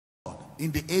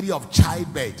in the area of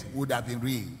childbirth would have been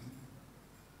real.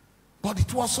 But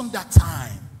it wasn't that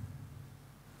time.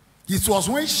 It was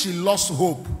when she lost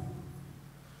hope,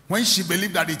 when she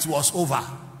believed that it was over.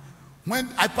 When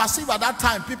I perceive at that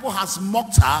time, people has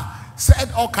mocked her,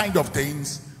 said all kinds of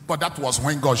things, but that was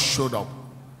when God showed up.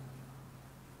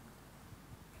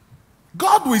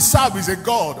 God we serve is a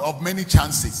God of many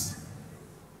chances.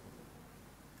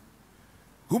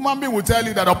 Human being will tell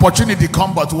you that opportunity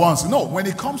comes but once. No, when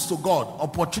it comes to God,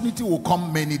 opportunity will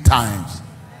come many times.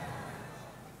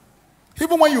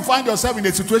 Even when you find yourself in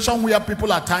a situation where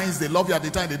people at times, they love you, at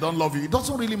the time they don't love you, it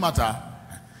doesn't really matter.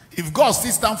 If God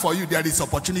still stands for you, there is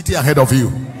opportunity ahead of you.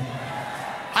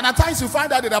 And at times you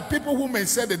find out that there are people who may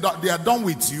say they are done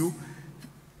with you.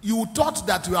 You thought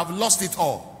that you have lost it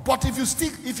all. But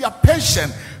if you are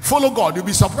patient, follow God, you'll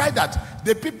be surprised that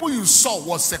the people you saw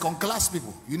was second-class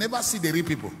people. You never see the real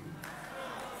people.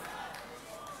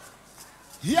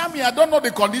 Hear me, I don't know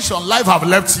the condition life have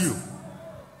left you.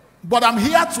 But I'm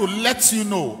here to let you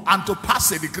know and to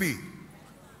pass a decree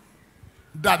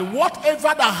that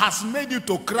whatever that has made you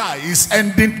to cry is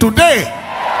ending today.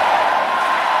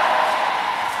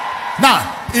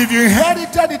 Now, if you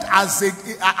inherited it as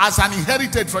an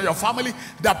inheritance from your family,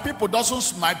 that people doesn't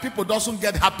smile, people doesn't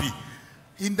get happy,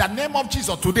 in the name of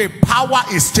Jesus today, power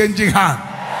is changing hands.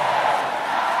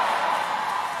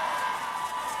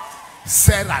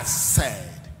 Sarah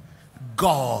said,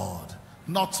 God,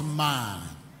 not man,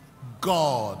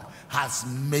 God has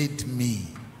made me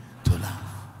to laugh.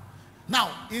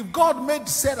 Now, if God made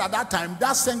Sarah at that time,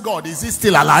 that same God, is he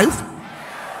still alive?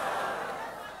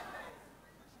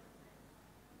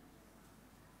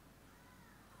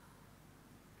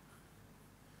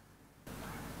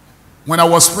 When I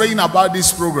was praying about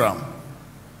this program,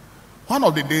 one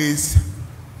of the days,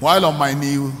 while on my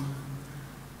knee,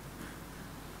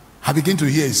 I began to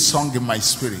hear a song in my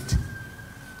spirit.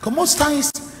 Because most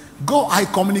times, I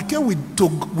communicate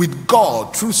with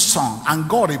God through song, and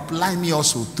God reply me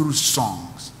also through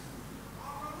songs.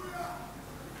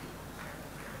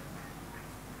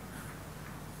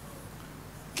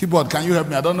 Keyboard, can you help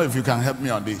me? I don't know if you can help me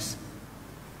on this.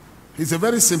 It's a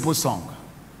very simple song.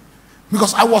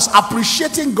 Because I was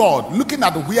appreciating God, looking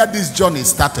at where this journey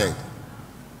started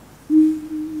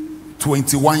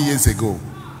 21 years ago.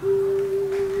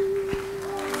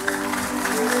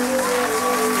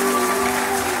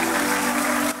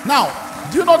 Now,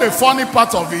 do you know the funny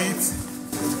part of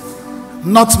it?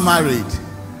 Not married.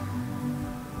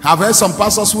 I've heard some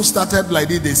pastors who started like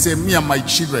this, they say, me and my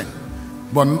children.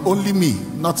 But only me,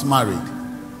 not married.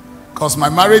 Because my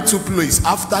marriage took place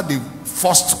after the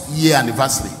first year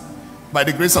anniversary. By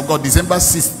the grace of God, December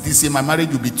 6th this year, my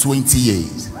marriage will be 20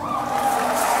 years.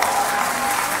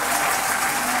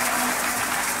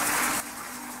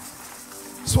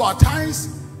 So at times,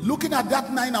 looking at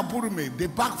that 9 Apurume, the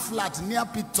back flat near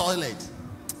pit toilet.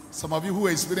 Some of you who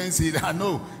experience it, I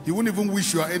know, you wouldn't even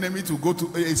wish your enemy to go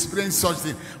to experience such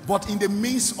thing. But in the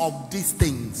midst of these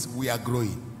things, we are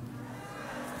growing.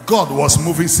 God was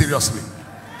moving seriously.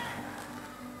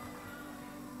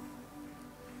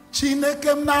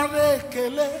 Chinekem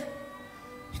narekele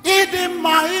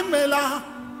idimma imela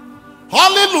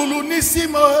Hallelujah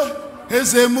nisimo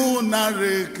ezemu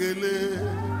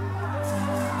narekele.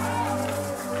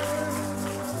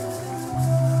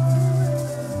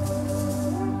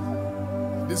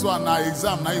 This one now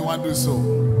exam, now you want to do so.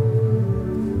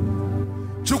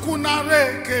 Chukwu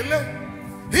narekele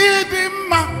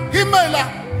idimma imela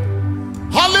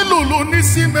Hallelujah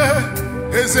nisimo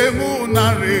ezemu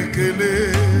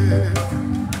narekele.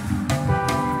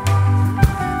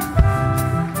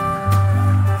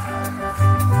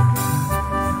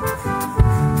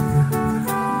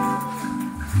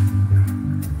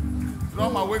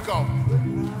 Drama, wake up.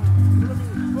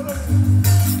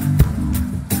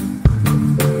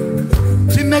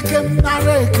 Chineke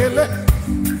narekele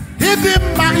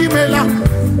idimma imela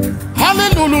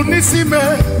Hallelujah nisime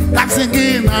taxingi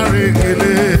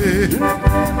narekele.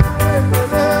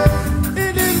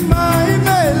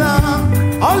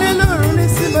 Hallelujah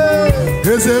nisime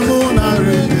ezemu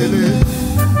narekele.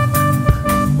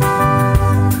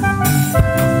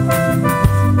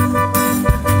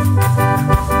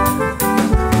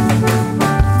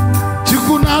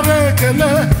 Chukwu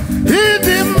narekele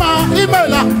idimma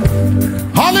imela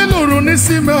Hallelujah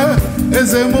nisime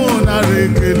ezemu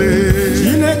narekele.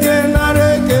 Chineke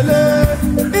narekele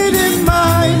idimma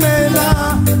imela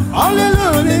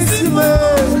Hallelujah nisime.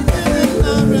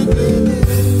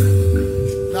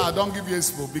 Now, don't give you a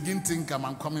expo. Begin thinking,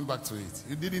 I'm coming back to it.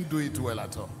 You didn't do it well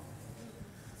at all.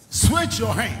 Switch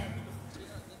your hand.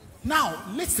 Now,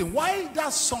 listen. Why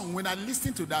that song? When I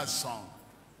listen to that song,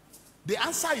 The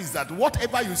answer is that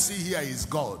whatever you see here is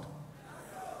God.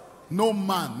 No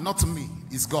man, not me,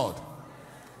 is God.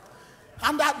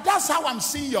 And that's how I'm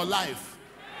seeing your life.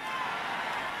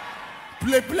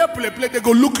 Play. They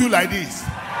go look you like this.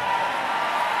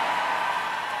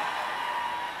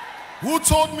 Who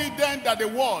told me then that the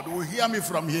world will hear me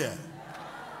from here?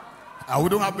 I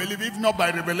wouldn't have believed if not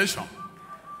by revelation.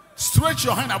 Stretch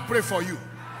your hand, I pray for you.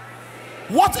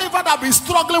 Whatever that been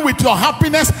struggling with your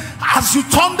happiness, as you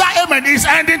thunder amen, is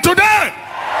ending today.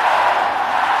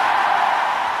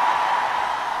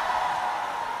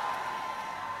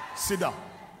 Sit down.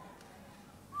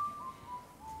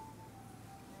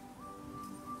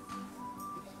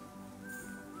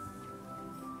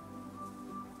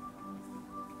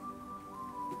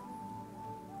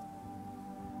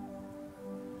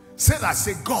 Say that,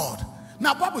 say God.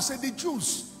 Now Bible said the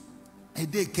Jews, a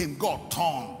day came, God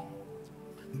turned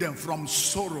them from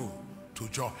sorrow to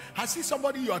joy. I see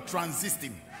somebody, you are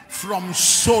transiting from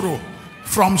sorrow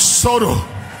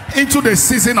into the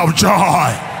season of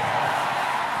joy.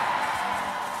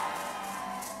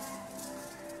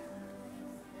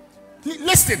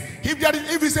 Listen,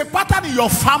 if it's a pattern in your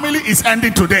family, it's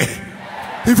ending today.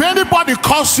 If anybody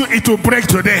calls you, it will break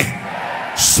today.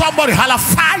 Somebody holla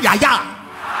fire, yeah.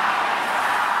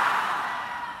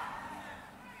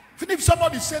 If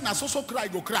somebody say na so cry,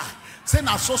 go cry. Say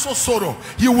na so sorrow,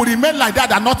 you will remain like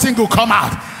that and nothing will come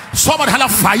out. Somebody holla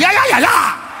fire,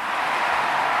 yeah.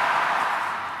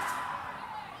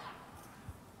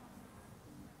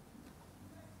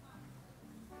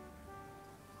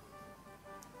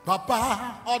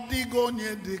 Papa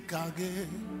odigonye dikage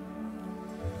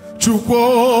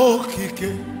chukwo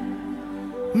kike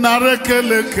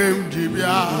narekele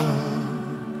kemjibia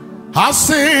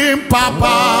asim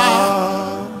papa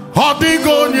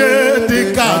odigonye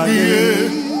dikage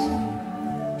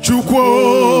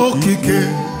chukwo kike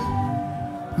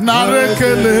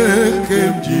narekele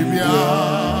kemjibia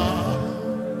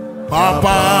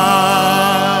papa.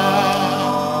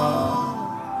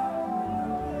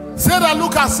 Sarah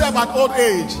look herself at old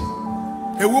age.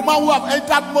 A woman who have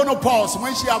entered menopause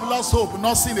when she have lost hope,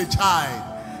 not seen a child.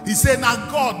 He said, now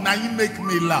God, now you make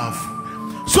me laugh.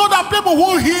 So that people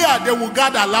who hear, they will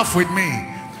gather laugh with me.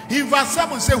 In verse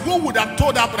 7 say, who would have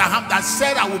told Abraham that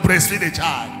Sarah would breastfeed a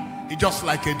child? It's just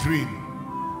like a dream.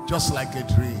 Just like a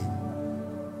dream.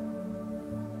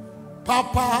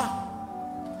 Papa,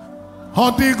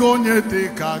 hodigonye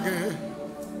dekage.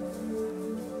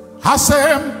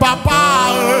 Hasem papa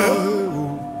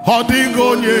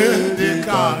hodigonye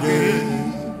dekage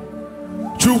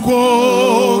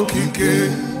chukwo kike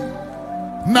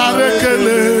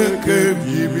narekele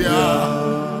kebibia.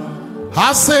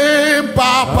 Hasem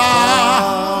papa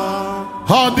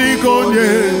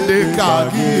hodigonye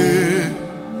dekage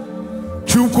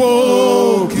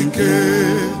chukwo kike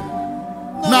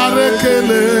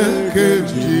narekele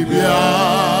kebibia.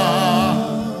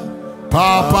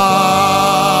 Papa.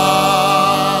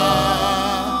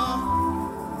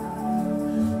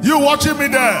 You watching me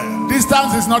there?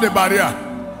 Distance is not a barrier.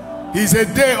 It's a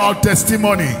day of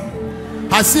testimony.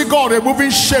 I see God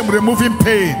removing shame, removing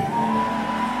pain.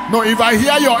 No, if I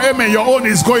hear your amen, your own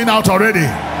is going out already.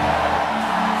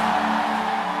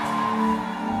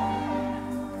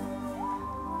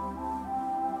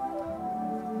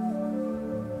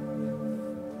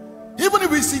 Even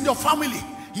if it's in your family,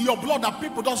 in your blood, that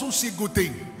people doesn't see good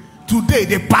thing. Today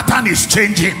the pattern is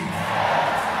changing.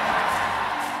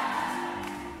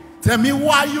 Tell me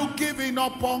why you giving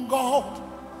up on God.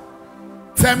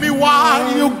 Tell me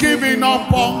why you giving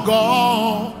up on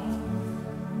God.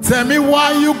 Tell me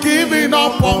why you giving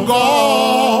up on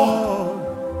God.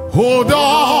 Hold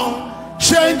on,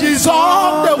 change is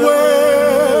on the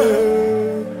way.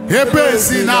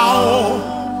 Ebesi now,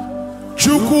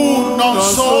 chuku no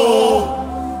so.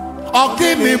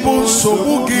 Okinibu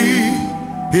sobugi,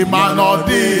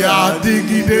 imanodi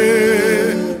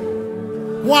adigide.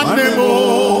 One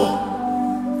nemo,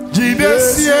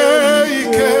 jidesie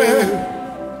ike,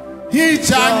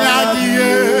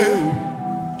 hichanyadie,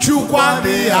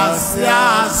 chukwadi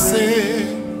asiase,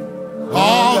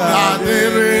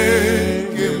 ogadere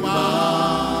kema.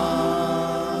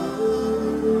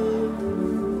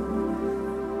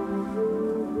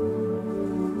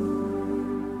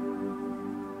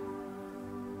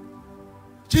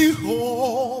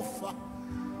 Jehovah,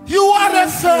 you are a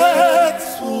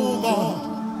faithful God.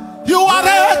 You are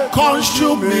a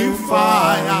consuming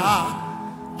fire.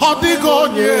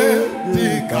 Hodigonye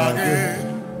dikage,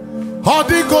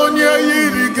 hodigonye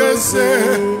yirigese.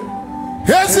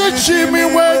 Ezi chimi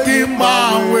wegi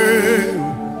mawe,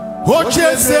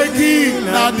 oche segi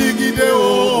na digide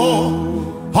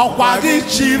o. Okwagi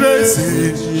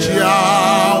chirese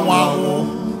chiawawo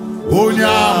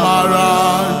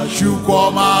onyamara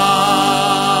chukwoma.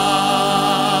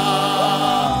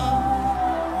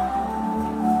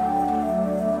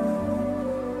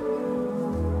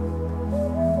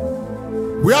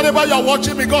 Wherever you are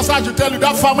watching me, God said to tell you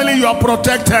that family you are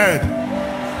protected.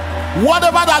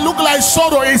 Whatever that look like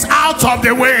sorrow is out of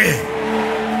the way.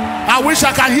 I wish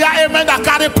I can hear amen that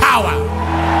carry power.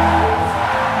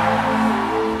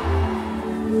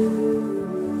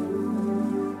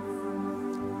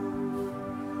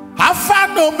 Alpha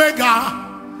and Omega,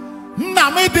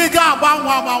 Namidiga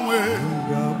Bangwawe,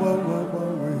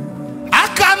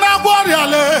 Akana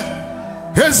Boreale,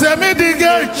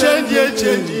 Ezemidiga change.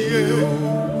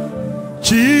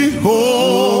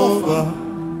 Jehovah,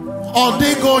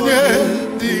 Odigonye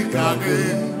Dikage,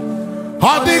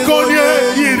 Odigonye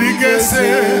Yirigese,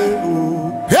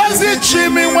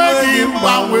 Ezichimi Wegi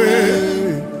Mbawe,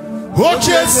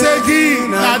 Oche Segi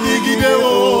Nadigideo,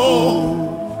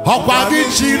 Okwagi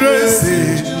Chirese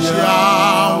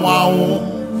Chiawawo,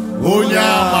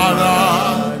 Onyamara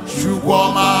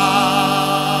Chukwoma.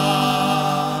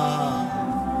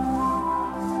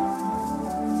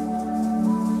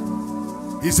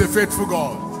 He's a faithful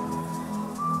God.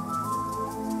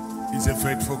 He's a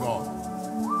faithful God.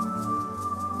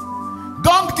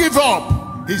 Don't give up.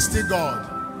 He's still God.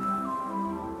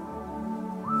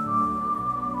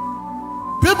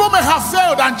 People may have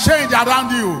failed and changed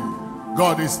around you.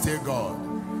 God is still God.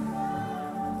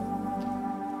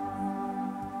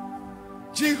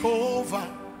 Jehovah,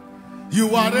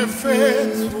 you are a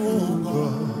faithful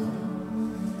God.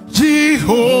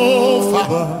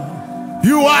 Jehovah,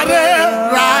 you are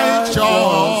a righteous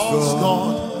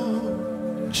God.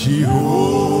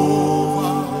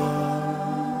 Jehovah.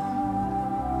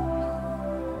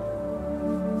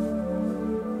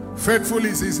 Faithful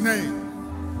is his name,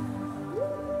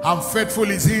 and faithful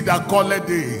is he that calleth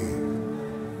thee.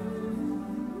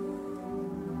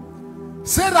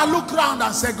 Sarah looked round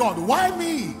and said, God, why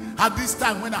me at this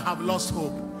time when I have lost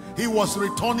hope? He was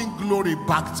returning glory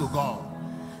back to God.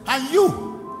 And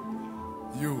you,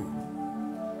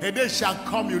 a day shall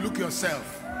come, you look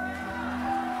yourself,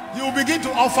 you will begin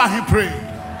to offer him praise.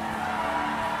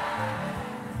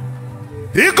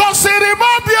 He considered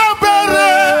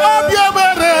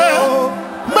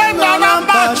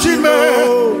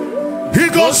he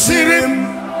considered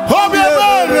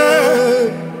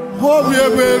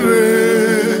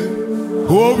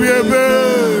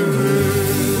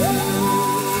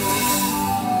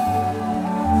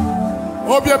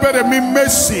mean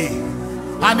mercy,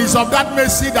 and it's of that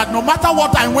mercy that no matter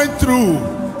what I went through,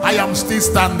 I am still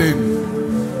standing.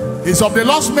 It's of the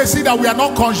Lord's mercy that we are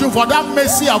not consumed, for that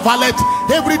mercy availeth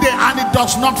every day and it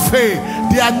does not fail.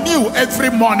 They are new every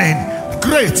morning.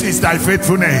 Great is thy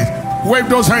faithfulness. Wave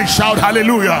those hands, shout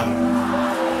hallelujah.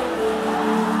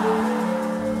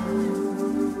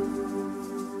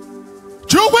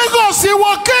 You will go see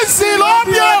what Kingsley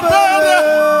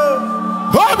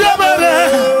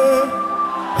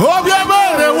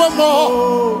one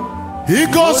more. He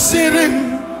goes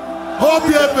sitting.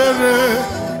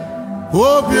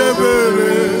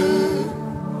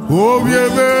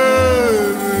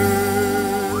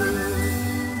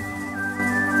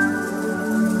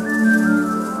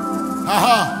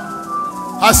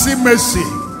 I see mercy.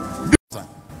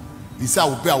 He said, I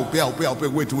will pay.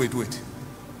 Wait.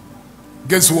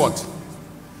 Guess what?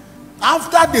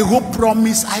 After the whole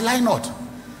promise, I lie not.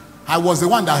 I was the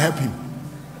one that helped him.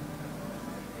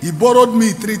 He borrowed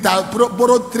me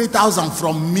 3,000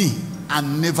 from me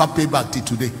and never paid back till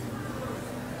today.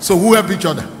 So who help each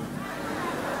other?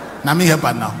 Now me help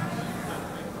her now.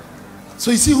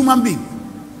 So you see, human being.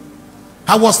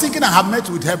 I was thinking I have met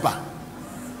with helper,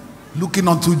 looking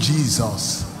unto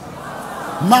Jesus.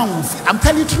 Man, I'm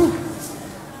telling you the truth.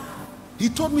 He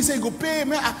told me, say, go pay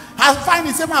me. I find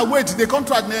it, say, man, wait, the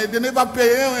contract, they never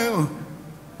pay.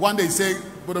 One day, he say,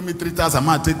 borrow me 3,000,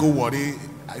 man, take go worry.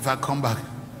 If I come back,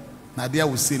 now there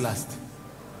will see last.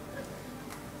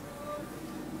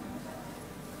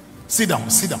 Sit down.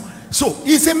 So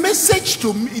it's a message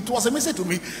to me. It was a message to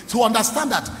me to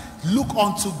understand that look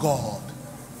unto God.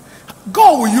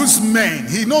 God will use men.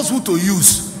 He knows who to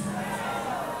use.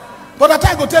 But at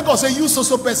time go tell God, say, use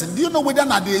so person. Do you know whether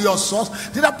not they your source?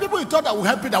 There are people you thought that will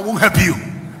help you that won't help you.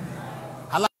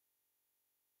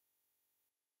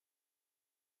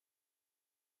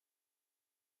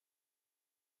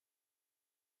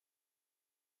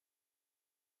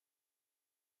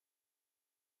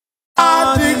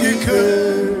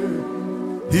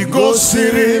 He goes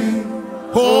sitting,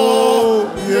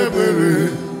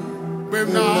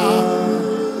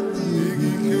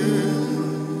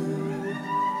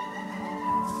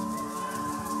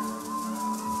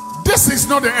 Sickness is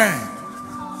not the end.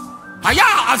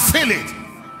 I feel it.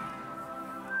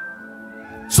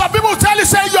 Some people tell you,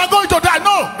 say you are going to die.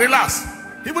 No, relax.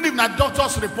 Even if that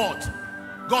doctor's report,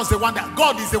 God is the one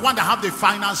that have the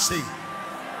final say.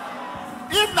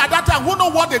 If at that time, who know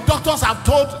what the doctors have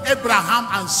told Abraham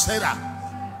and Sarah?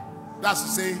 That's to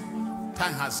say,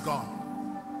 time has gone.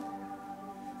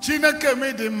 Chineke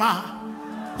me di ma,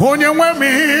 onyenwe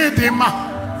me di ma.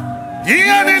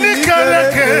 Ihe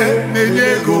nilikeleke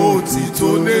nenyego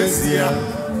tito nezia.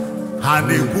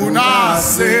 Hanekwu na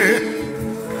ase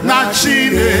na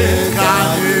Chineke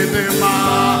di ma.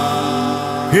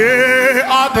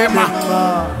 Odema,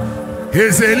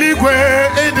 ezeligwe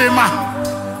edema.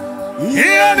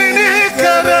 Ihe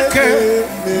nilikeleke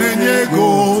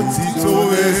nenyego tito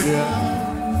nezia.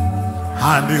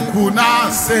 Hanekwu na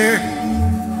ase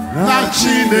na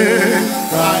Chineke.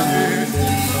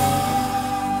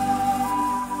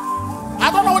 I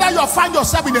don't know whether you find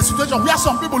yourself in a situation where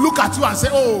some people look at you and say,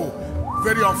 oh,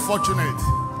 very unfortunate.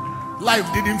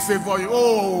 Life didn't favor you.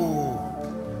 Oh,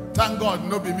 thank God,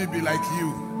 no be me be like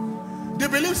you. They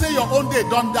believe say your own day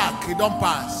don't dark, it don't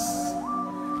pass.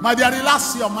 My dear,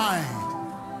 relax your mind.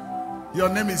 Your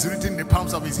name is written in the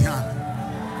palms of his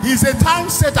hand. He's a time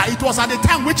setter. It was at the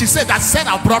time which he said that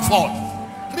Sarah brought forth.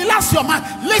 Relax your mind.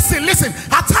 Listen.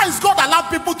 At times God allowed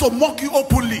people to mock you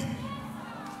openly.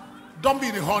 Don't be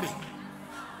in a hurry.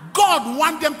 God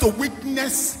wants them to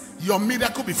witness your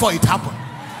miracle before it happens.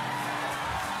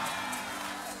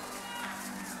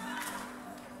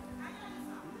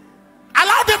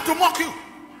 Allow them to mock you.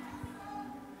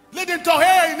 Let them talk,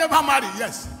 hey, you never married.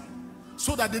 Yes.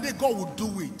 So that the day God will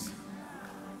do it.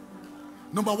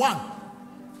 Number one,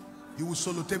 he will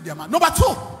solo tape their man. Number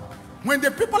two, when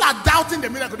the people are doubting the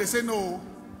miracle, they say, no,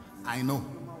 I know.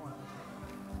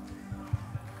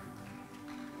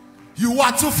 You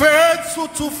are too faithful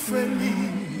to fail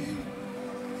me.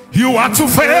 You are too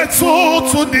faithful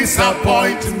to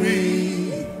disappoint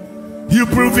me. You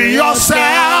prove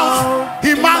yourself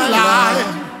in my life.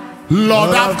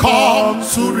 Lord, I've come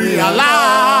to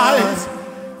realize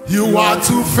you are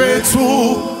too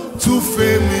faithful to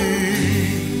fail me.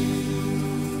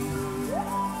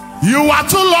 You are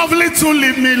too lovely to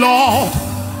leave me, Lord.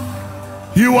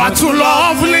 You are too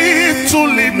lovely to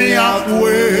leave me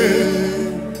away.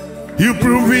 You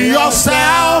prove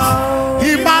yourself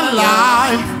in my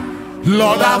life.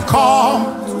 Lord, I've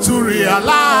come to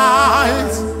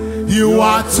realize you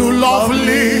are too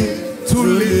lovely to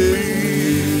leave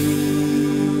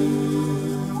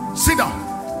me. Sit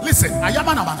down. Listen, I am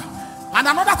an Amana. And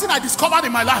another thing I discovered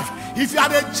in my life, if you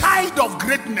are a child of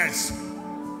greatness,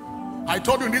 I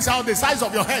told you in this house, the size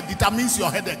of your head determines your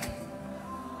headache.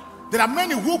 There are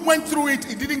many who went through it,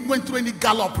 it didn't go through any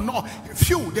gallop. No,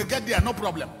 few, they get there, no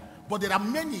problem. But there are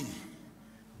many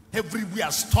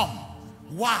everywhere storm.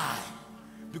 Why?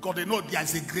 Because they know there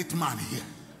is a great man here.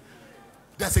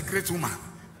 There's a great woman.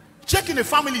 Check in the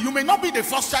family. You may not be the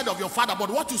first child of your father, but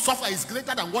what you suffer is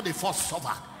greater than what the first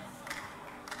suffered.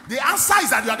 The answer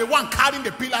is that you are the one carrying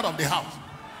the pillar of the house.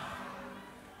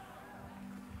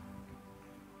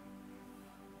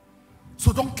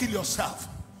 So don't kill yourself.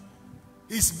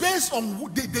 It's based on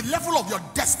the level of your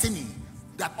destiny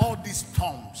that all these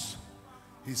storms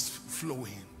is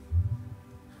flowing.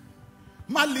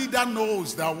 My leader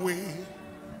knows the way.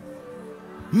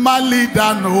 My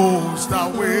leader knows the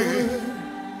way.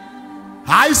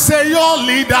 I say your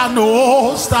leader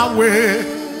knows the way.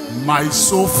 My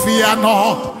Sophia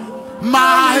not.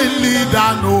 My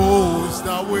leader knows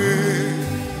the way.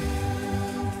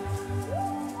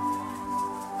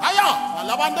 Aya,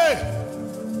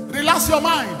 Alabande, relax your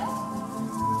mind.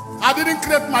 I didn't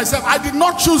create myself. I did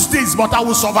not choose this, but I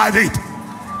will survive it.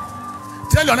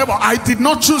 Tell your neighbor, I did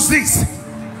not choose this,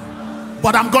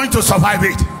 but I'm going to survive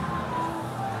it.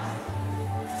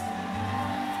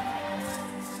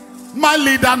 My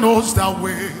leader knows the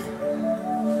way.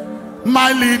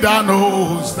 My leader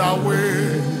knows the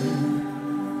way.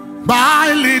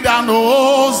 My leader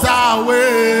knows the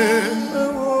way.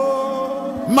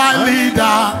 My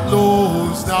leader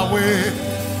knows the way.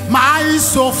 My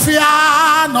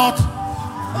Sophia not.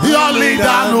 Your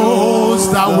leader knows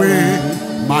the way.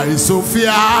 My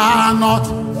Sophia not.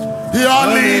 Your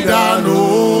leader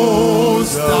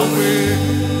knows the way.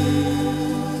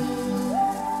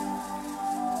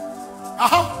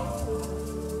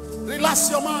 Relax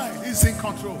your mind. He's in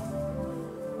control.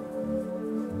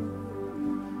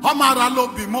 Omara lo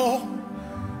bimo.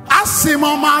 Asim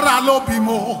omara lo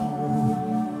bimo.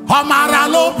 Omara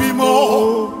lo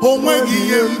bimo. Omwegi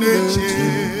yeneche.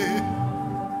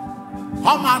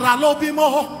 Omara lo bimo.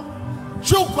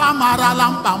 Chukwa mara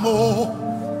lambamo.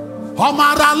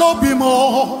 Omara lo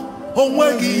bimo.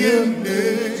 onwegi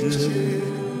neche.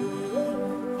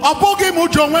 Obugi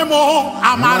mujongwemo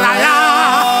amaraya.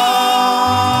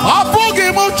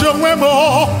 Obugi mujongwemo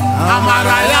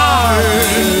amaraya.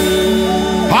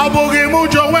 Obugi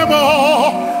mujongwemo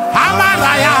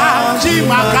amaraya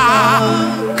chimaka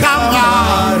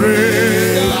kamare.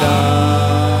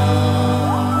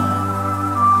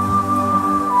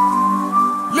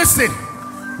 Listen,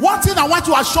 one thing I want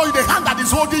to assure you, the hand that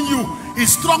is holding you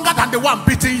is stronger than the one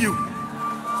beating you.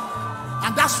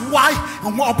 And that's why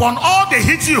upon all they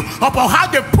hit you, upon how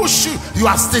they push you, you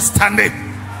are still standing.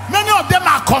 Many of them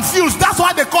are confused. That's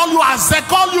why they call you as they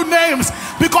call you names.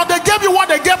 Because they gave you what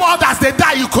they gave others. They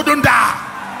die, you couldn't die.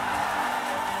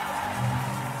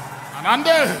 And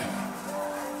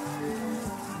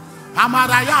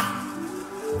Amaraya.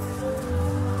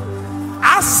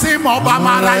 Asim Oba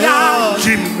Maraya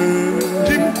Jim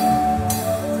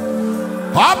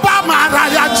Oba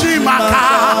Maraya Jimaka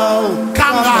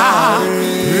Kanga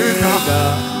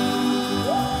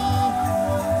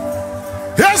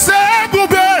Yes,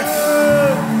 Bube,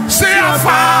 see how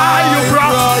far you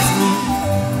brought me.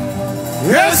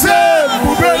 Yes,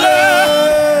 Bube,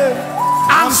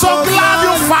 I'm so glad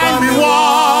you find me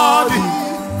worthy.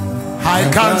 I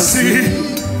can see,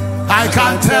 I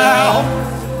can tell,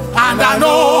 and I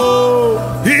know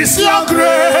it's your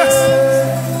grace.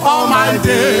 All my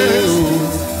days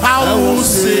I will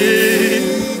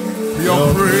sing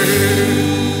your praise.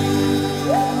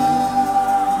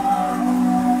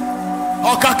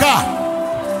 Oh Kaka,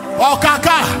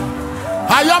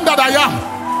 I am that I am.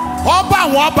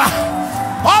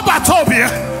 Oba Tobia.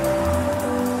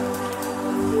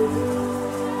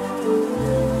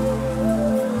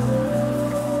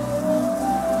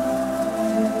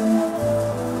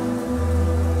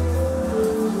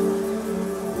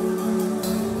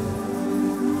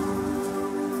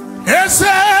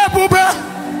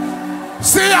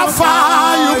 See how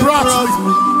far you brought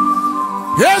me.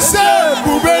 Yes,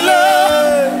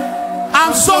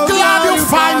 I'm so glad you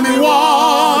find me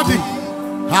worthy.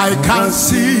 I can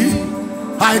see,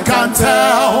 I can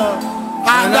tell,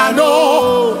 and I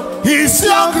know it's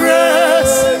your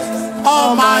grace.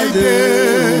 All my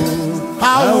days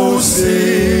I will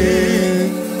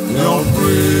sing your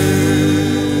praise.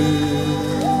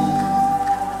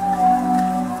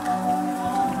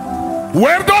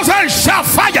 Where those hands shall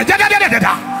fire.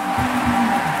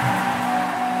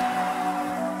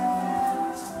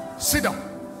 Sit down.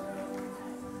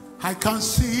 I can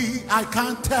see, I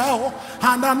can tell,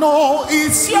 and I know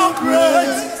it's your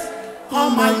grace.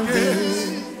 All my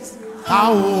days I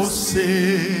will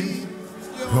sing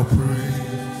your praise.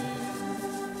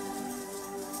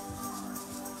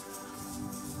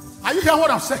 Are you hearing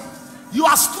what I'm saying? You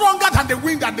are stronger than the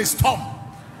wind and the storm.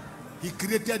 He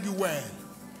created you well.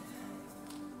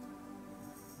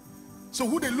 So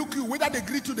who they look you, whether they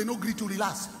greet you, they don't greet you,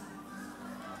 relax.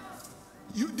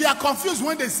 They are confused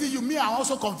when they see you. Me, I'm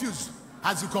also confused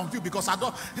as you confused because I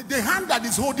don't. The hand that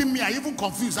is holding me, I even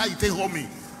confused how you take hold me.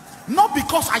 Not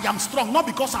because I am strong, not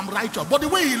because I'm righteous, but the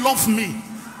way he loves me,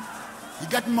 he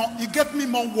get me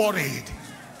more worried.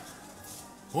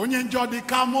 Onye njodi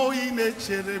kamo ine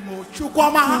cheremo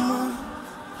chukwama.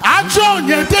 Ajo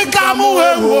nyete kamo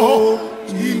ewo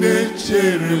ine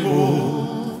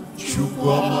cheremo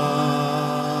chukwama.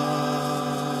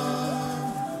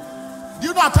 Do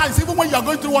you know at times, even when you are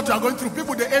going through what you are going through,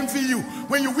 people they envy you.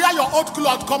 When you wear your old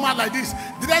clothes, come out like this,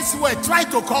 dress well, try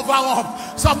to cover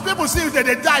up. Some people see that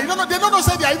they die. They don't know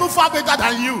say they are even far better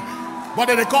than you. But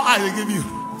then they call they give you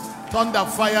thunder,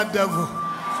 fire, devil.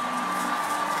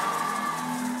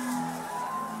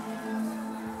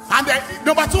 And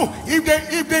number two,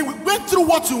 if they went through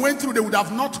what you went through, they would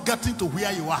have not gotten to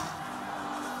where you are.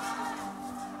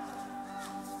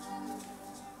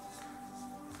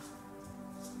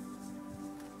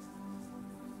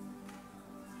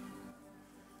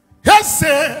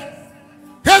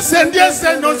 Yes,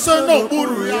 no so no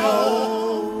buru ya.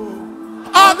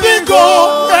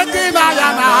 Adigo ekina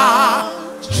yana.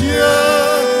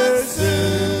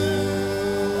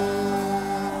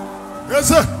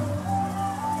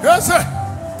 Yes,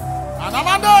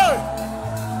 Anamande.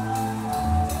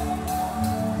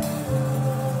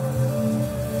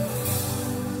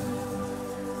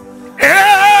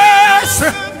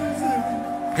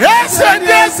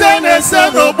 Yes,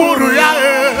 no buru ya.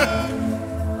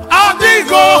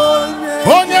 Adigo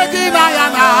onye na ya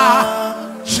na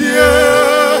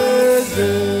chieze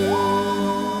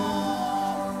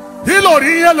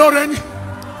Hilori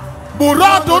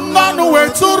Buradu nanu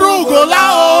weturu gola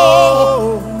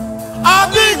o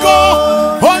Adigo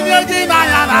onye na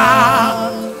ya na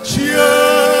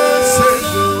chieze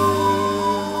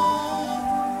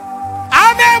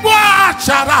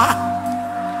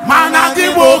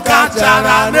Igbo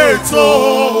kachara neto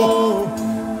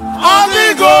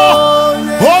Onigo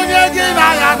onye gị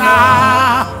na ya na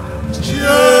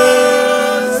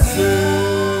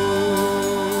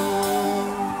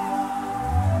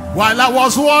While I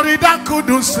was worried I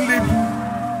couldn't sleep,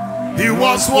 he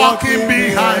was walking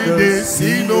behind the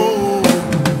scene. Oh,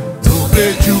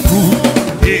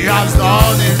 he has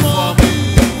done it for me.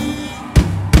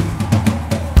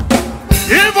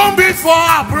 Even before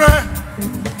I pray,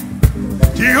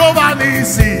 Jehovah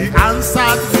Nissi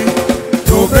answered me.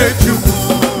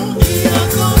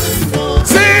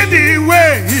 See the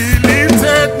way he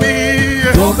lifted me.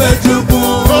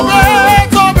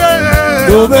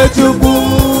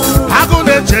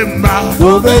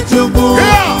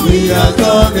 Yeah. He has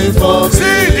done it for me.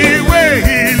 See the way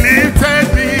he lifted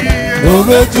me.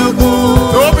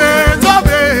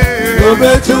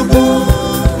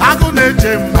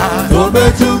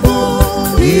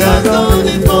 He has done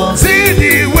it for me. See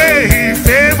the way he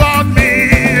favored me.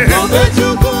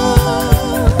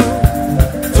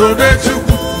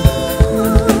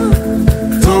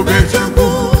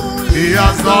 He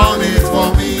has done it for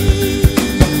me.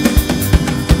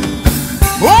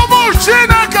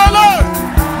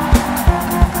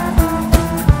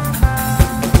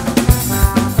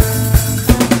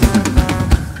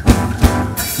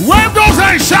 Wave those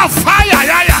hands, shout fire,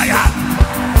 yeah, yeah, yeah.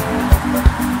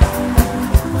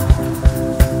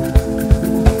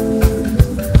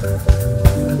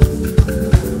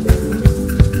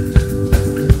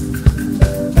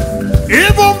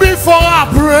 Even before I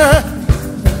pray,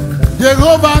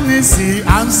 Jehovah Nissi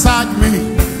answered me.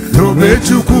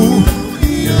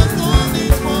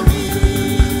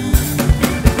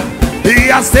 He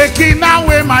has taken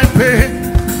away my pain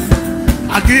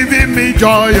and given me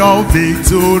joy of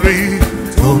victory.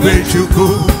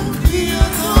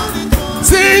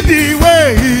 See the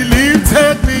way he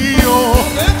lifted me. Oh,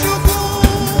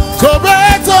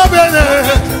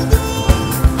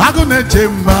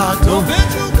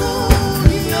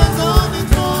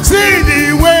 see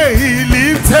the way he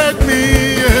lifted me.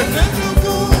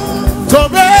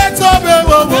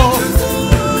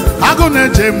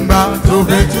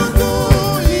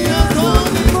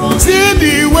 See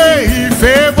the way he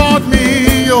favored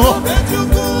me. Oh,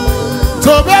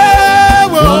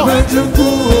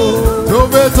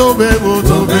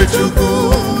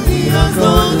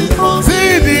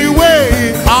 see the way he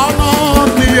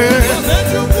honored me.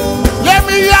 Let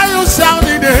me hear you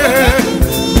sounding it.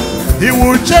 He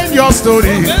will change your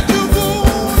story.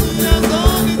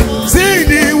 See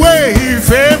the way he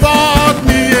favored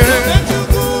me.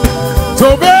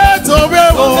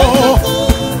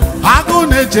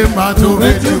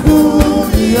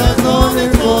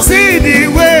 See the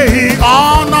way he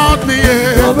honored me.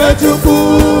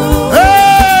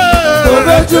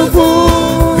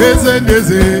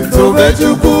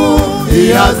 He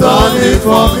has done it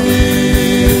for me.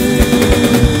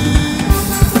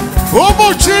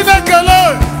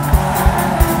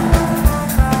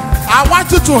 I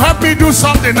want you to help me do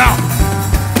something now.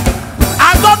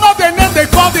 I don't know the name they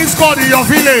call this God in your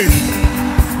village.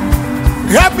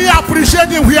 Help me appreciate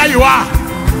him where you are.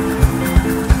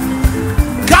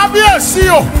 Come here, see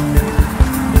you.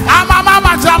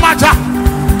 Mama Jamaja.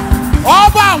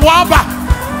 Oba Waba.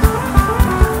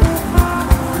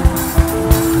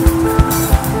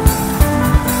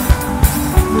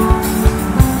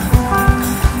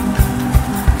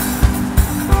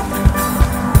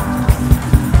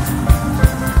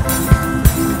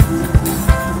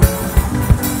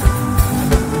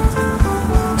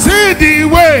 The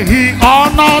way he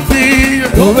honored me.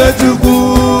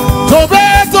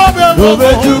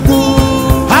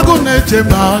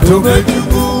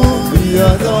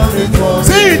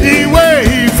 See the way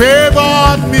he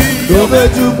favored me.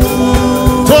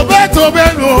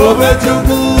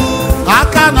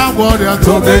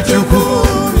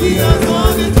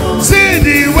 See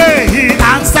the way he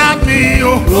answered me.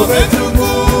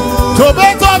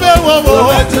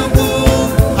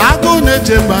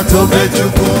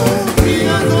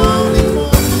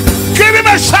 Give him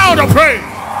a shout of praise.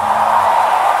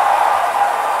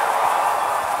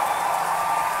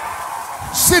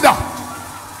 Sit down.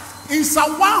 In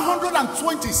Psalm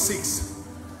 126,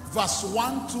 verse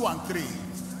 1, 2, and 3.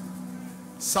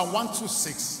 Psalm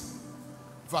 126,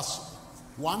 verse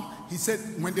 1. He said,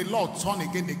 when the Lord turned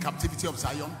again the captivity of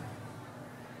Zion,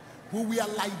 we are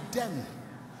like them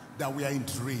that we are in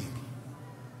dream.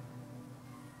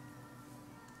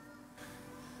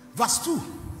 Verse 2.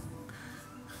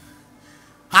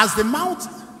 As the mount,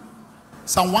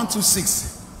 Psalm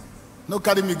 126. No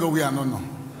carry me go where no.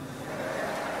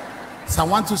 Psalm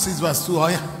 126 verse 2. Oh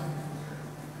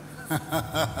yeah.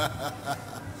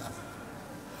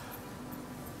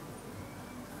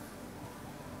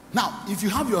 Now, if you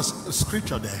have your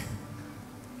scripture there,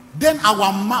 then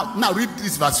our mouth, now read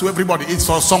this verse so everybody, it's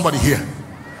for somebody here,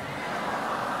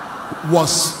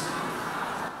 was,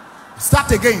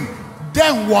 start again,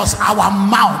 then was our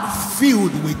mouth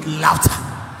filled with laughter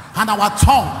and our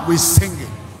tongue with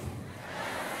singing.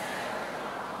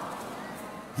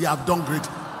 He have done great.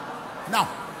 Now,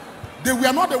 they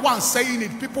were not the ones saying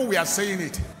it, people were saying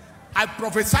it. I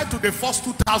prophesied to the first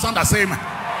 2,000 that say amen.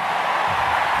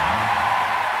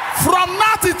 From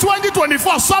now to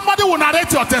 2024, somebody will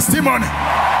narrate your testimony.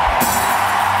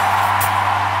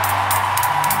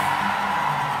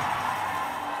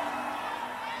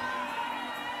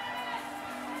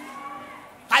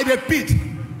 I repeat,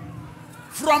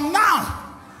 from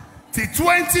now to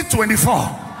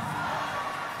 2024,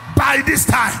 by this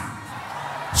time,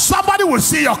 somebody will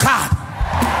see your card.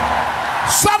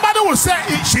 Somebody will say,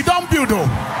 she don't build though.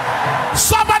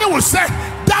 Somebody will say,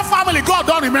 that family, God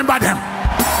don't remember them.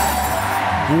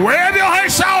 Wave your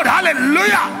hands, shout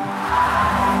hallelujah.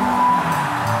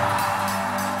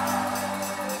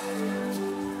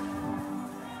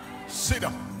 Sit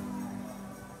down.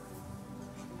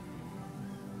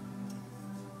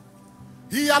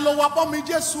 Iyalo wa po mi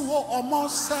Jesu o omo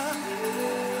se.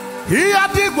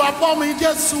 Iyadigwa po mi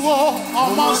Jesu o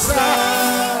omo se.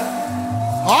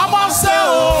 Omo se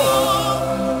o.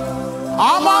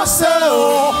 Omo se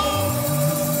o.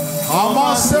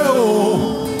 Omo se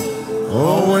o.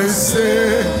 Always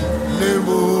say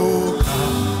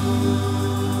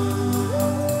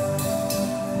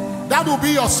that will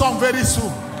be your song very soon.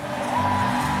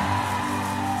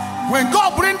 When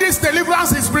God brings this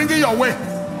deliverance, He's bringing your way.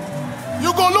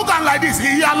 You go look at like this.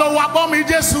 Iyalo wa po mi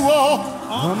Jesu o.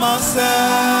 Mama say.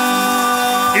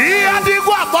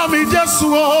 Iyadigu po mi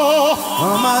Jesu o.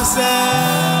 Mama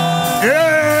say.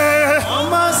 Eh.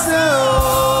 Mama say o.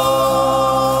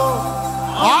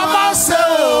 Mama say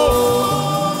o.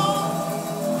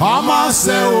 Mama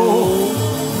say o.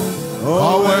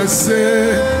 Always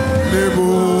say lebu.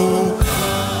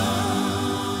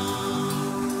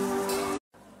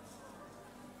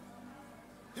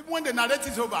 Even when the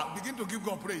narrative is over, begin to give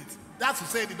God praise. That's to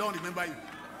say they don't remember you.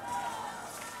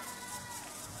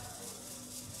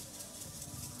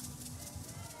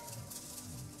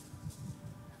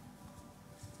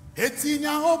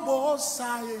 Etinya obo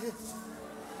saye.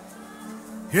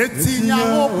 Etinya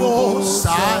obo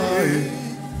saye.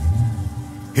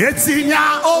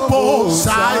 Etinya obo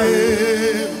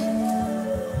saye.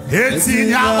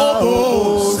 Etinya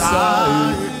obo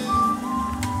saye.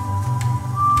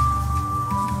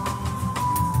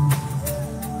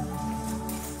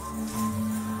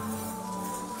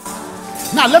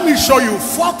 Now let me show you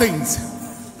 4 things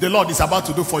the Lord is about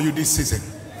to do for you this season.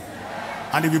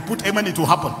 And if you put amen, it will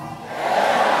happen.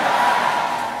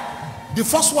 The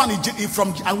first one is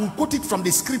from, I will quote it from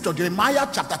the scripture, Jeremiah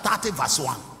chapter 30 verse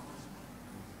 1.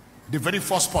 The very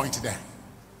first point there.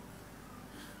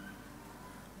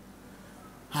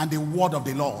 And the word of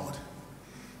the Lord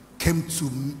came to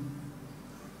me.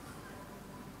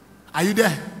 Are you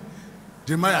there?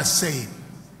 Jeremiah saying,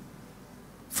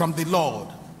 from the Lord.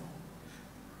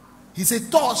 He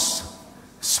said, thus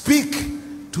speak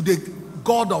to the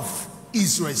God of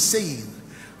Israel, saying,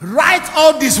 write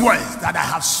all these words that I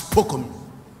have spoken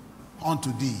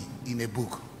unto thee in a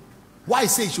book. Why I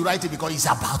say you should write it? Because it's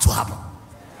about to happen.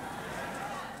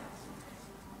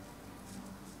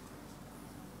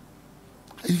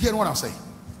 You hear what I'm saying?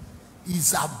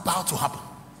 It's about to happen.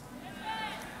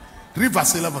 Read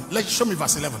verse 11. Let's show me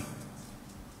verse 11.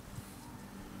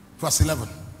 Verse 11.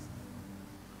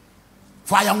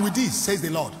 For I am with thee, says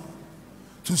the Lord,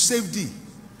 to save thee.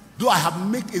 Though I have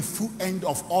made a full end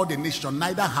of all the nation,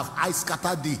 neither have I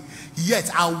scattered thee.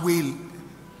 Yet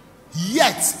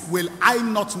will I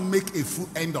not make a full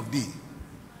end of thee.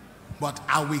 But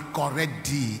I will correct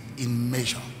thee in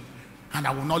measure, and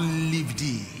I will not leave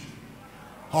thee,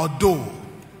 although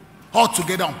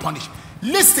altogether unpunished.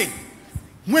 Listen,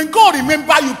 when God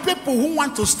remember you, people who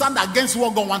want to stand against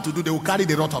what God wants to do, they will carry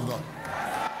the wrath of God.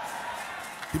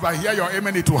 If I hear your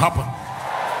amen, it will happen.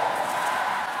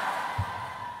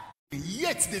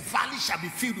 Yet the valley shall be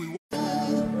filled with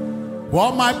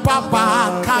what my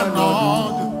papa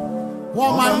cannot do,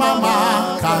 what my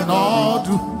mama cannot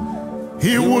do,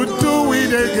 he would do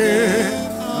it again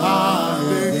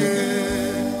and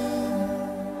again.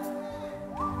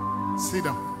 Sit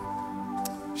down.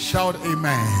 Shout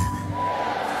amen.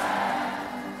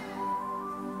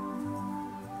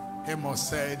 Amos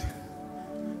said,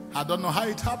 I don't know how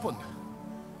it happened,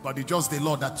 but it's just the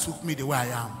Lord that took me the way I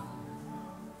am.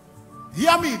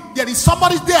 Hear me. There is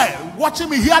somebody there watching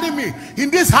me, hearing me in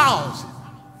this house.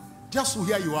 Just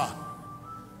where you are.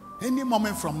 Any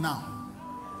moment from now,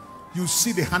 you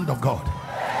see the hand of God.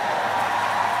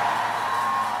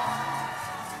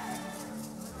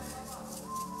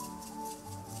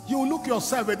 You look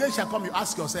yourself, a day shall come, you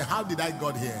ask yourself, how did I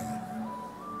get here?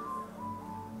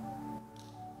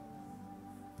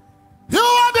 You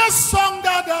are the song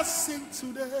that I sing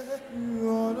today. You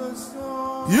are the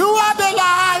song. You are the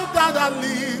life that I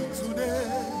live today.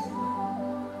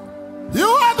 You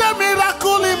are the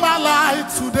miracle in my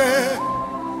life today.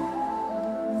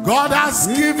 God has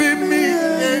given me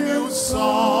a new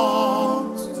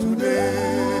song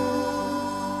today.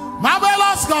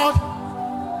 Marvelous God,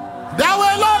 thou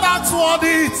alone art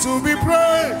worthy to be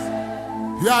praised.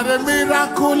 You are the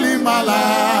miracle in my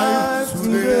life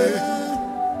today.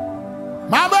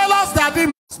 Marvelous Daddy.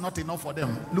 It's not enough for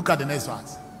them. Look at the next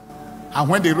verse. And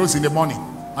when they rose in the morning,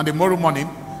 on the morrow morning,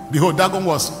 behold, Dagon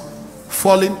was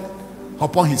falling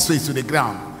upon his face to the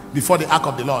ground before the ark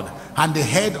of the Lord. And the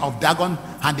head of Dagon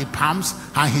and the palms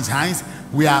and his hands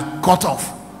were cut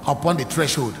off upon the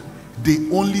threshold. The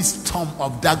only stump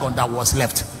of Dagon that was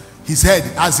left. His head,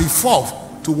 as he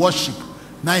fell to worship,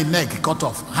 now his neck cut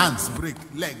off, hands break,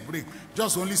 leg break,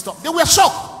 just only stop. They were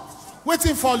shocked,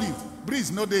 waiting for you. Breeze,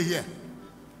 no day here.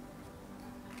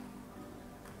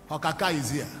 Okaka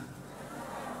is here.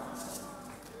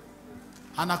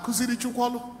 And akuziri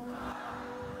chukwolu.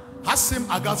 Hasim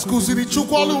agaskuziri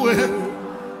chukwolu we.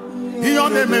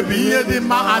 Iyone me biye di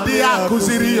ma adia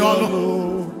akuziri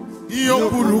yolu. Iyo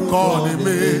kuru kone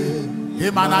me.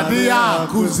 Imanadia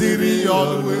akuziri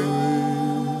yolu we.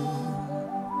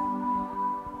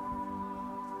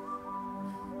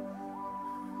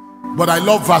 But I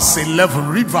love verse 11.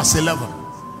 Read verse 11.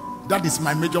 That is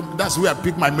my major. That's where I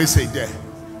pick my message there.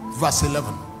 Verse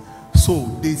 11. So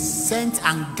they sent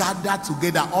and gathered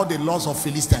together all the lords of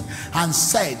Philistine and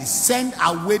said, send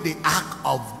away the ark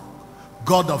of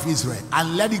God of Israel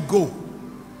and let it go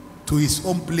to his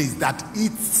own place, that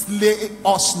it slay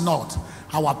us not,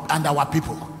 our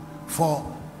people. For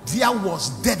there was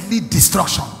deadly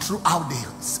destruction throughout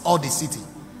all the city,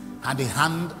 and the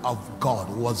hand of God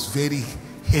was very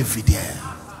heavy there.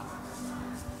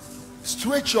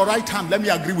 Stretch your right hand. Let me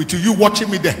agree with you. You watching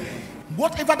me there.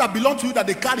 Whatever that belongs to you that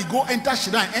they carry, go enter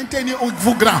shrine, enter any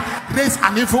evil ground, raise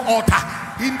an evil altar.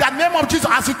 In the name of Jesus,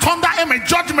 as you thunder him, a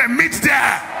judgment meets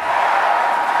there.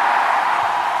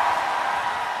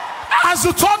 As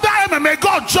you thunder him, may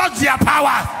God judge their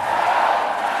power.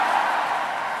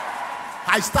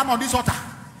 I stand on this altar.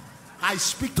 I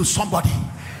speak to somebody.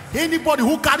 Anybody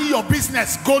who carry your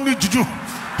business, go need juju.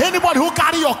 Anybody who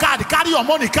carry your card, carry your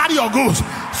money, carry your goods,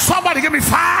 somebody give me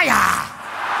fire.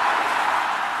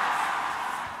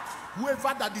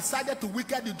 Whoever that decided to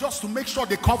wicked you just to make sure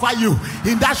they cover you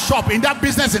in that shop, in that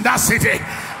business, in that city,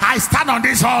 I stand on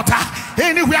this altar.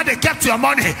 Anywhere they kept your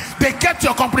money, they kept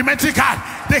your complimentary card,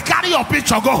 they carry your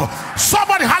picture, go.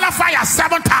 Somebody holler fire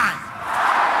 7 times.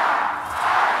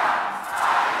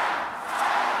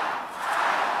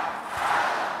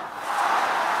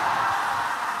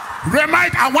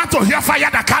 Remite, I want to hear fire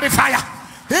that carry fire.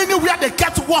 Anywhere they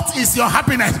kept what is your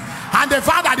happiness and they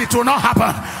vow that it will not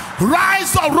happen.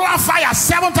 Rise or roar fire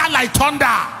 7 times like thunder.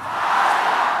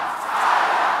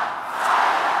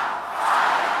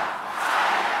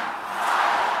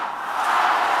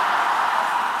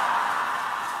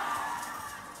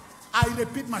 I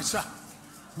repeat myself.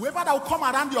 Whoever that will come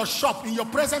around your shop in your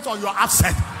presence or your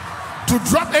absence to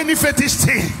drop any fetish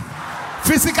thing,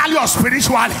 physically or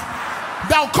spiritually,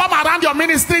 that will come around your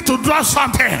ministry to drop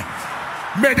something,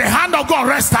 may the hand of God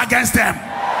rest against them.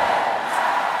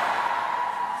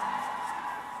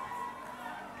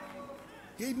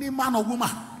 Any man or woman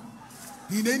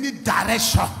in any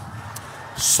direction,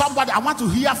 somebody, I want to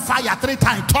hear fire 3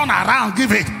 times. Turn around,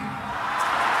 give it.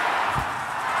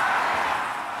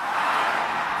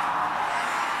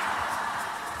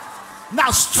 Now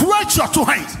stretch your 2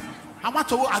 hands. I want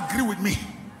to agree with me,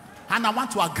 and I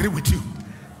want to agree with you.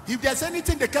 If there's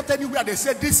anything they kept anywhere, they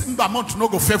say this month no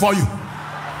go favor you.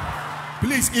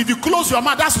 Please, if you close your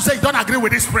mouth, that's to say you don't agree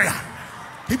with this prayer.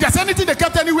 If there's anything they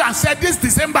kept anywhere and said this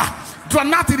December, do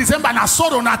not in December, na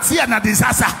sorrow, na tear, na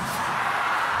disaster.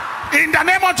 In the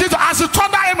name of Jesus, as you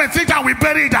thunder him and think that we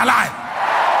bury it alive.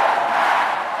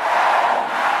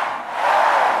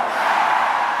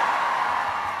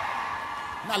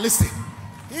 Now listen.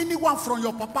 Anyone from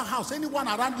your papa house, anyone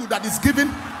around you that is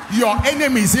giving your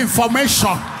enemies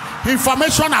information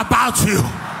about you,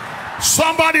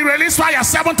 somebody release fire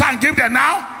 7 times. Give them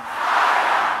now.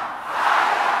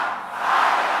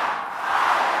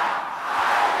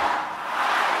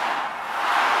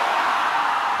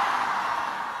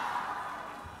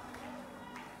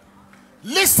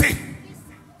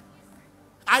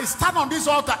 I stand on this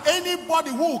altar. Anybody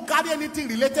who will carry anything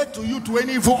related to you to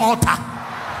any evil altar,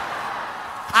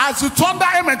 as you thunder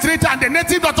amen 3 times, the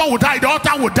native daughter will die, the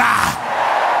altar will die.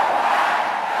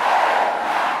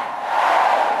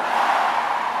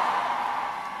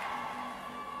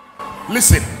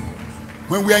 Listen,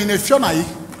 when we are in a Fiona, I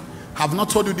have not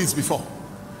told you this before.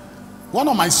 One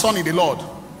of my sons in the Lord,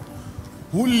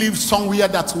 who lives somewhere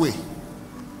that way,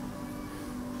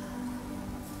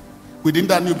 within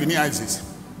that New Benin Isis,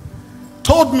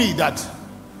 told me that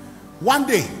one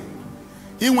day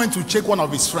he went to check one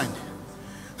of his friends.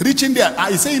 Reaching there,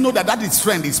 I say, you know that his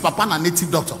friend is Papa and a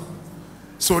native doctor.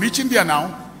 So reaching there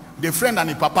now, the friend and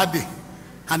the Papa day,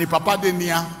 and the Papa day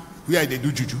near where they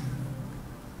do juju.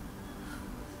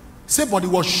 Say, but he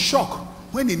was shocked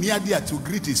when he near there to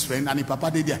greet his friend and the Papa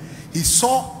day there. He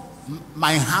saw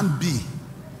my hand be.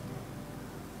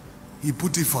 He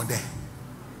put it for there.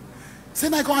 Say,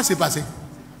 I can't say,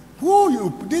 who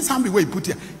you this hand be where he put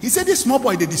here? He said, this small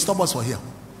boy they disturb us for here.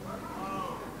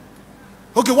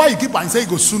 Okay, why you keep and say he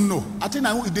go soon know? I think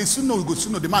if they soon know, he go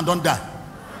soon know. The man don't die.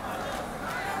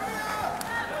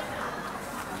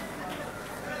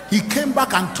 He came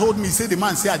back and told me, say the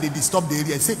man say they disturb the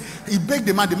area. Say he begged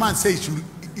the man say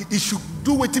he should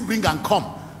do what he bring and come.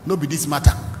 No be this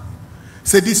matter.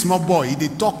 Say this small boy, they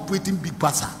talk waiting big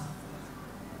passer.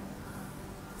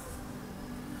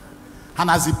 And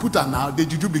as he put her now, the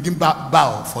juju begin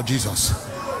bow for Jesus.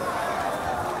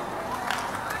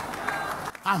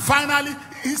 And finally,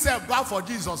 he said, bow for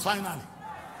Jesus, finally.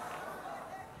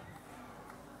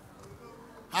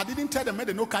 I didn't tell them,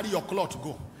 they no carry your cloth to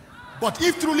go. But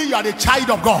if truly you are a child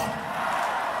of God,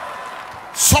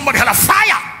 somebody had a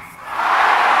fire.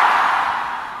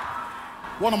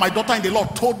 One of my daughter in the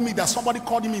Lord told me that somebody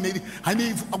called him in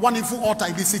one evil altar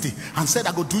in this city and said,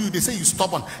 I go do you. They say you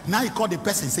stubborn. Now he called the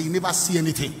person and said, you never see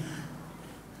anything.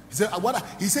 He said, what?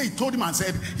 He said, he told him and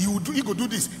said, he could do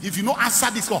this. If you don't answer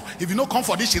this call, if you don't come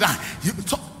for this Shiran.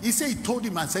 He said, he told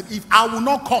him and said, if I will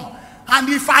not come, and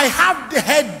if I have the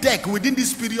headache within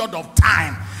this period of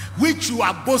time, which you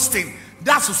are boasting,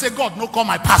 that's to say, God, no call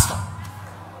my pastor.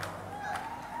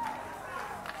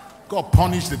 God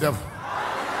punished the devil.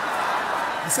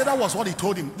 He said that was what he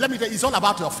told him. Let me tell you, it's all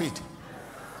about your faith.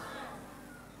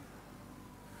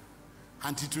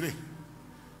 Until today,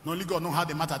 only God knows how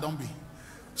the matter don't be.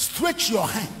 Stretch your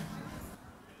hand.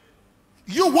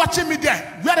 You watching me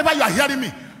there, wherever you are hearing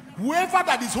me, whoever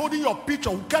that is holding your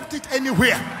picture, who kept it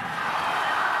anywhere,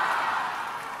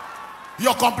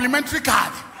 your complimentary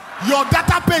card, your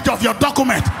data page of your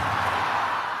document,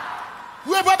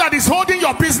 whoever that is holding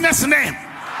your business name,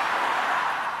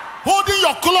 holding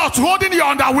your clothes, holding your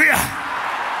underwear,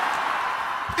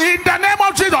 in the name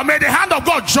of Jesus, may the hand of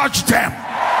God judge them.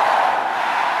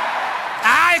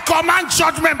 I command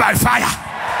judgment by fire.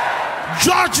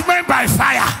 Judgment by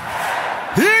fire.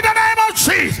 In the name of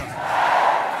Jesus.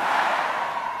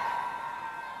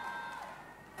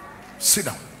 Sit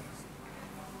down.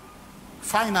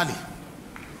 Finally,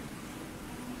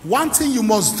 one thing you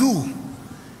must do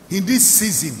in this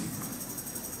season,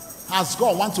 as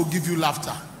God wants to give you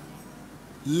laughter,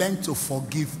 learn to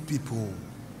forgive people.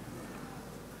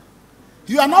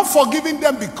 You are not forgiving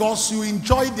them because you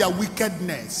enjoy their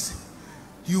wickedness.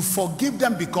 You forgive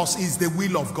them because it's the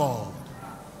will of God.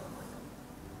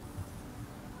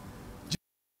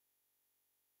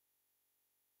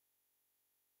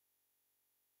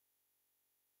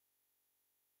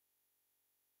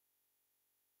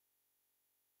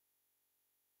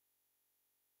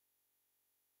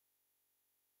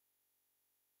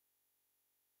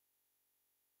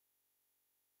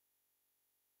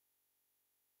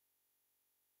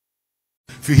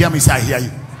 If you hear me say, I hear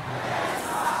you.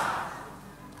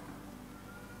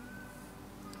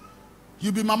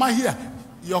 You be mama here,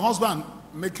 your husband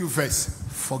make you vex,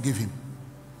 forgive him.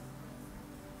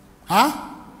 Huh?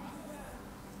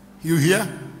 You hear?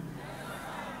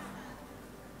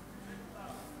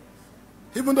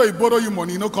 Even though he borrow you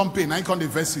money, no complain, I can't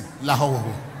invest you.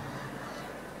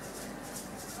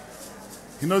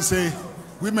 You know, say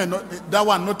women, that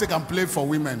one not take and play for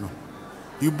women.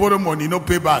 You borrow money, no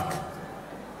pay back.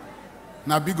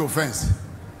 Now big offense.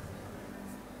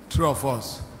 True of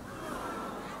us.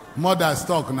 Mothers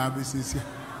talk now, be sincere.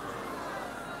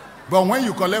 But when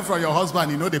you collect from your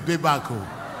husband, you know they pay back. Oh.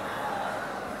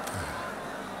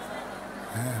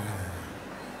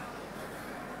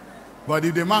 But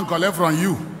if the man collect from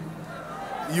you,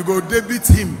 you go debit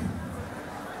him.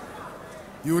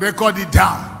 You record it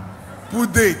down.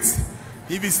 Put date.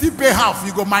 If you still pay half,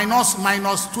 you go minus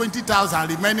 20,000,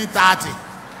 remaining 30.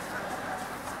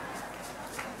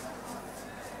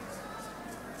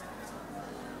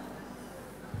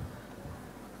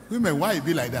 Women, why it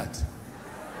be like that?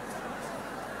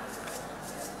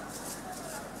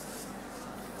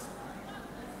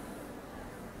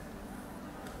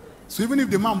 So even if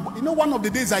the man, you know, one of the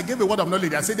days I gave a word of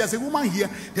knowledge, I said, there's a woman here,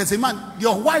 there's a man,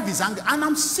 your wife is angry, and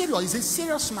I'm serious. It's a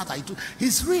serious matter.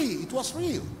 It's real. It was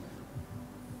real.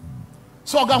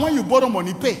 So again, when you borrow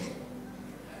money, pay.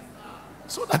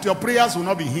 So that your prayers will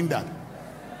not be hindered.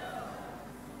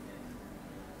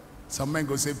 Some men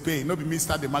go say, pay. No be me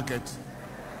start the market.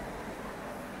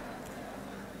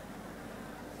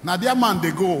 Now their man,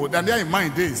 they go, then they're in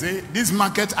mind, they say, this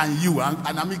market and you, and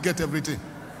I may get everything.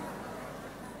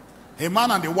 A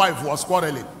man and the wife was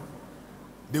quarreling.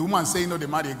 The woman saying, no, they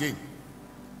marry again.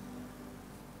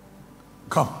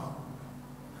 Come.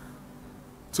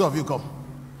 Two of you come.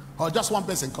 Or just one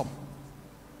person come.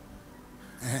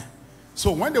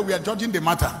 So when they were judging the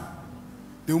matter,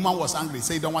 the woman was angry,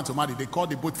 said, don't want to marry. They called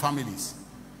the both families.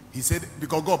 He said,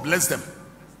 because God bless them.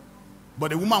 But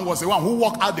the woman was the one who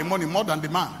worked out the money more than the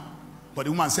man. But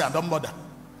the woman said, I don't bother.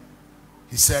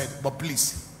 He said, but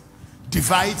please,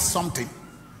 divide something.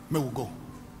 May we go.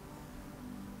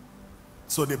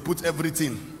 So they put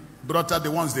everything, brought out the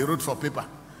ones they wrote for paper.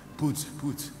 Put.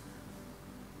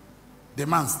 The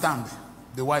man stand,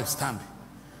 the wife stand.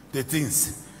 The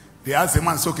things. They asked the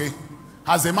man, it's okay.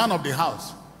 As a man of the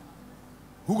house,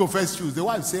 who go first choose? The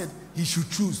wife said he should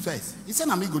choose first. He said,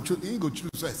 he go choose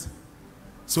first.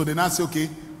 So they now say, okay,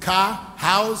 car,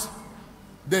 house.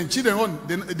 Then children,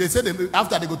 they said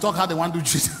after they go talk how they want to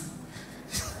cheat.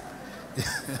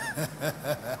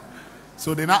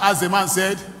 So they now asked the man,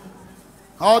 said,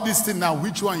 all these things now,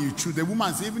 which one you choose? The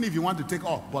woman said, even if you want to take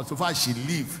off, but so far she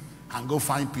leave and go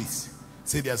find peace.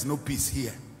 Say there's no peace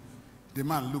here. The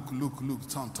man look,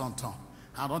 turn.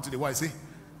 And on to the wife, say,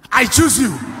 I choose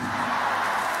you.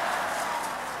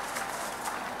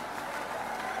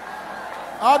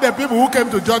 All the people who came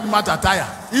to judge matter tire.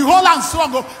 He hold on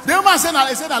strong. The woman said,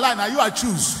 I said, now you are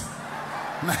choose.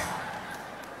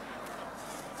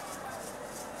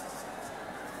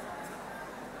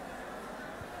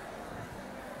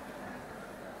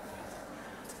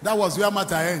 That was where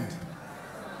matter end.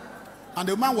 And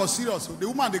the man was serious. The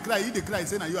woman, they cry, he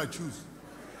said, now you are choose.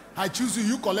 I choose you,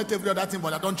 you collect every other thing,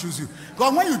 but I don't choose you.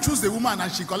 Because when you choose the woman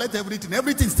and she collect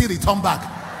everything still return back.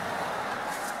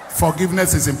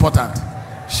 Forgiveness is important.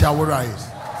 Shall we rise?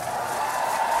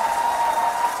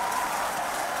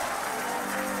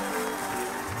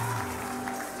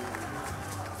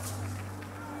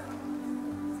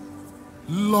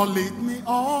 Lord, lead me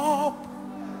up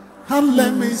and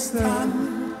let me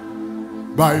stand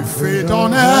by faith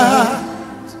on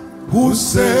earth, whose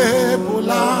stable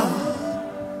land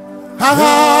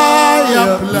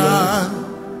higher plan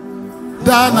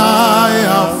than I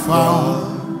have found.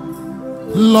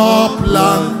 Lord,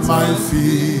 plant my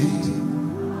feet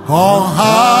on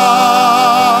higher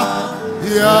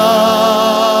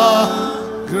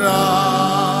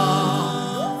ground.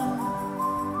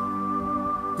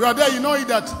 You are there, you know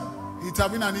that it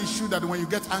has been an issue that when you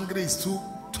get angry, it's too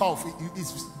tough.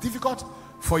 It's difficult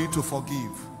for you to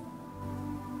forgive.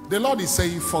 The Lord is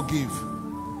saying, forgive.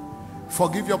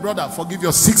 Forgive your brother, forgive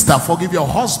your sister, forgive your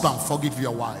husband, forgive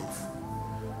your wife.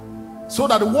 So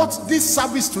that what this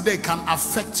service today can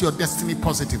affect your destiny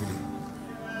positively.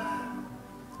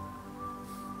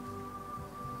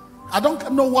 I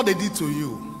don't know what they did to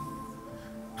you.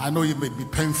 I know it may be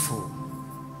painful.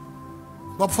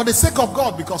 But for the sake of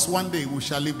God, because one day we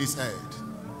shall leave this earth.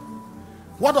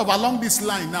 What of along this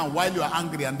line now, while you are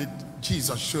angry and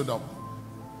Jesus showed up?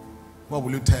 What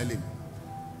will you tell him?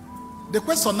 The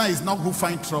question now is not who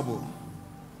finds trouble.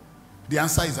 The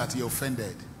answer is that he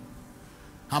offended.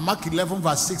 And Mark 11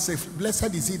 verse 6 says,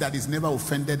 blessed is he that is never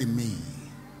offended in me.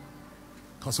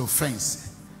 Because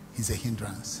offense is a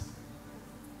hindrance.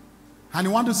 And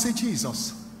you want to say,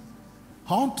 Jesus,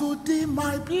 unto thee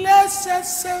my blessed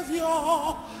Savior,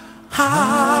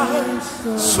 I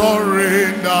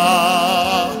surrender.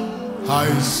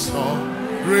 I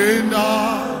surrender.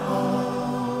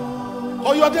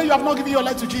 Oh, you are there, you have not given your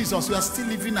life to Jesus. You are still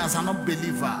living as an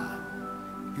unbeliever.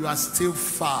 You are still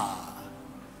far.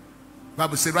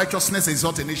 Bible says righteousness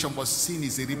exalts a nation, but sin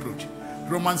is a reproach.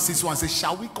 Romans 6:1 says,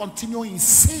 shall we continue in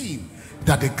sin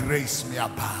that the grace may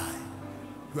abide?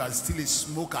 You are still a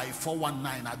smoker, a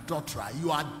 419, adulterer.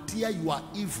 You are there, you are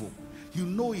evil. You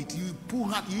know it. You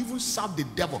even serve the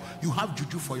devil. You have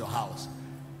juju for your house.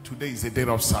 Today is the day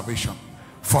of salvation.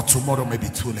 For tomorrow may be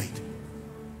too late.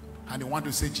 And you want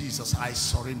to say, Jesus, I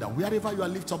surrender. Wherever you are,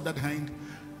 lift up that hand.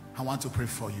 I want to pray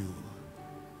for you.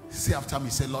 Say after me,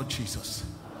 say, Lord Jesus.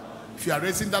 If you are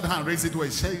raising that hand, raise it where.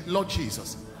 Say, Lord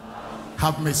Jesus,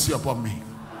 have mercy upon me.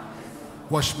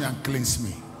 Wash me and cleanse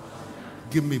me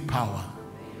Give me power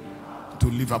to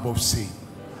live above sin.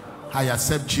 I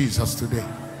accept Jesus today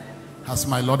as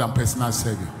my Lord and personal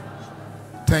Savior.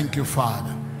 Thank you,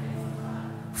 Father,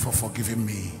 for forgiving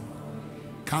me.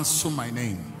 Cancel my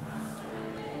name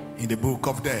in the book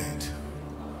of death.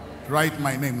 Write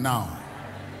my name now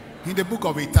in the book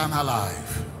of eternal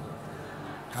life.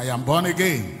 I am born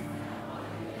again.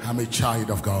 I'm a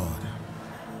child of God.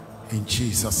 In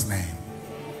Jesus' name.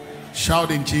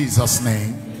 Shout in Jesus'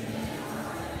 name.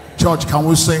 Church, can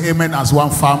we say amen as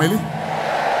one family?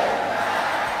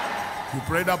 You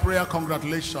prayed that prayer,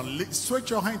 congratulations. Stretch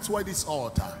your hand toward this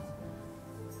altar.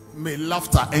 May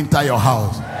laughter enter your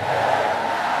house.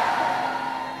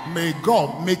 May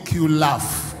God make you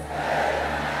laugh.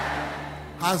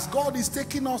 As God is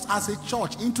taking us as a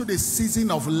church into the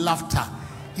season of laughter,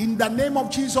 in the name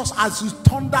of Jesus, as you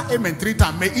thunder amen 3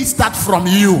 times, may it start from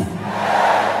you.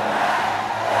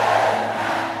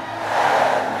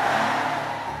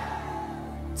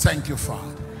 Thank you,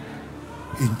 Father.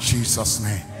 In Jesus'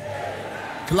 name.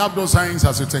 Clap those hands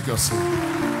as you take your seat.